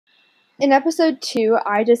In episode 2,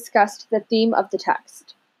 I discussed the theme of the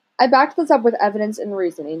text. I backed this up with evidence and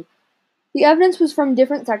reasoning. The evidence was from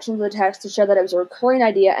different sections of the text to show that it was a recurring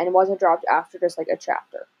idea and wasn't dropped after just like a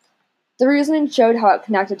chapter. The reasoning showed how it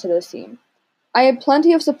connected to the theme. I had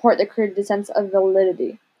plenty of support that created a sense of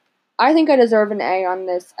validity. I think I deserve an A on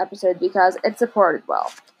this episode because it supported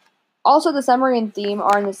well. Also, the summary and theme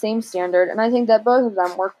are in the same standard, and I think that both of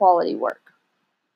them were quality work.